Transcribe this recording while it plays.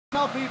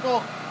Tell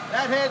people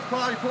that head's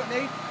probably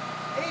putting 8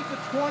 to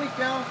 20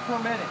 gallons per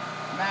minute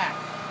max.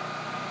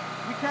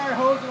 We carry a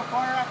hose in a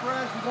fire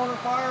apparatus, we go to the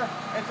fire,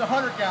 it's 100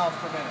 gallons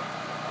per minute.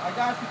 I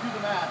guys can do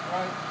the math,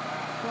 right?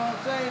 So I'm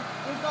saying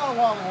there's not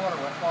a lot of water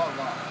with all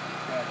along.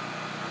 Okay.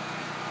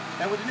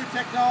 And with the new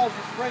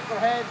technology, sprinkler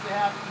heads, they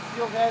have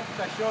concealed heads,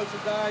 which I showed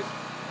some guys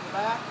in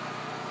the back.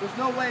 There's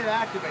no way to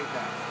activate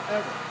that,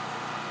 ever.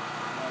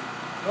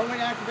 The only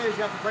way to activate is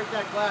you have to break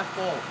that glass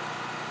bowl.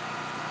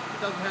 It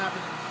doesn't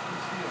happen in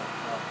steel.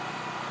 So.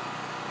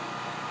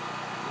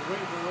 We're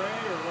waiting for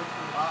Ray, or what's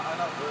the... I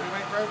know. Are we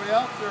waiting for everybody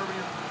else, or are we...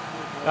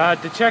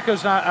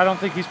 DeCecco's not, I don't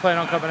think he's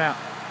planning on coming out.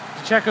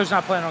 DeCecco's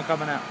not planning on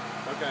coming out.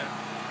 Okay.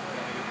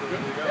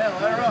 Yeah,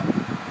 let her up.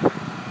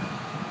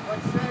 Like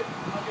I said,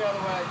 I'll get out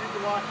of the way. You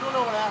can watch. You'll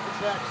know what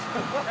happens next.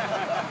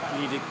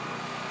 Easy.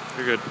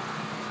 You're good.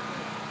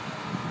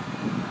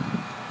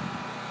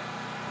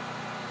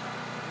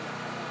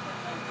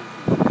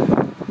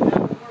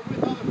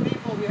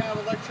 We have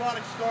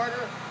electronic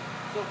starter,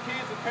 so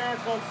kids and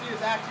parents don't see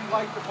us actually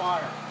light the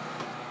fire.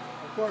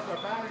 Of course, our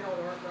battery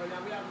don't work right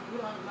now. We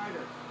don't have a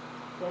lighter,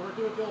 so we're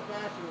doing the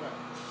old-fashioned way.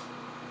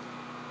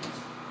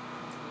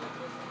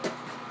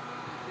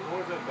 What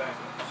was that back?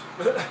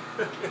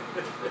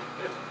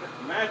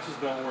 Matches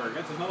don't work.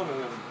 That's another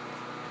one.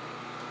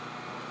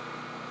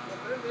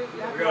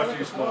 We got a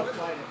few smokes.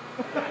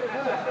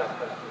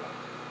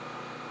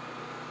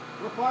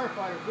 We're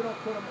firefighters. We don't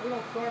put them. We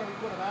don't start them. We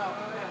put them out.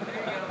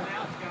 There you go.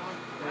 Now it's going.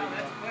 Wow,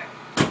 that's quick.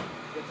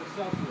 It's a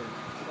seltzer.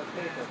 It's like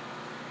paper.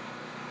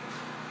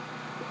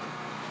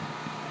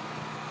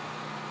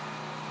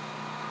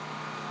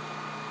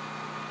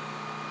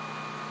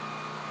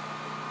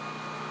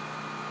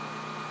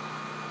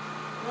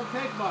 It don't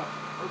take much.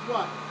 It's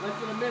what? Less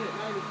than a minute.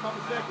 Not even a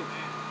couple seconds.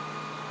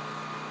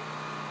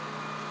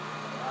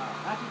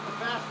 Actually, it's a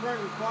fast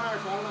burning fire,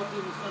 so I don't know if it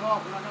even set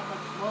off. We're not got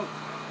much smoke.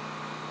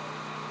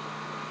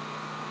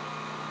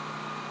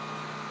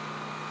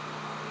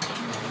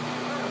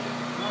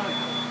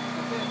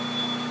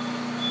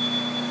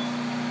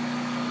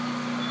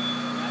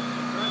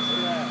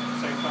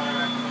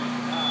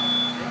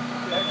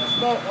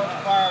 Smoke once the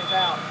fire is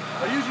out.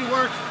 It usually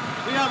works.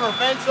 We have our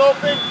vents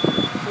open,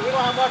 so we don't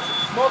have much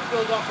smoke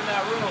build up in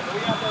that room. But we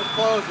have those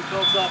closed, it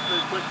builds up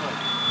pretty quickly.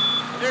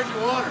 And there's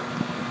your water.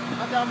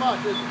 Not that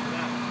much, is it?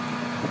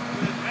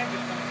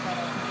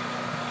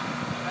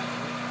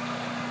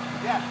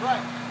 Yeah, right.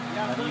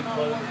 Yeah,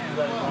 We'll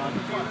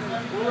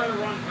let it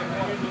run for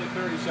usually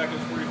 30 seconds,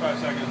 45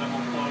 seconds, then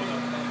we'll close it.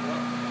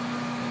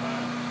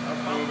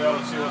 We'll be able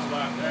to see what's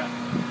left. Yeah.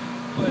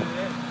 Put it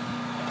in.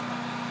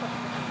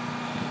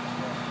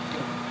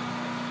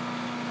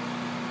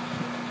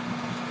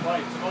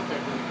 Right, smoke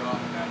tape really good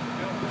off.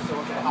 So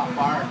it's a hot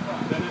fire.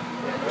 Then it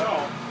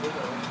will.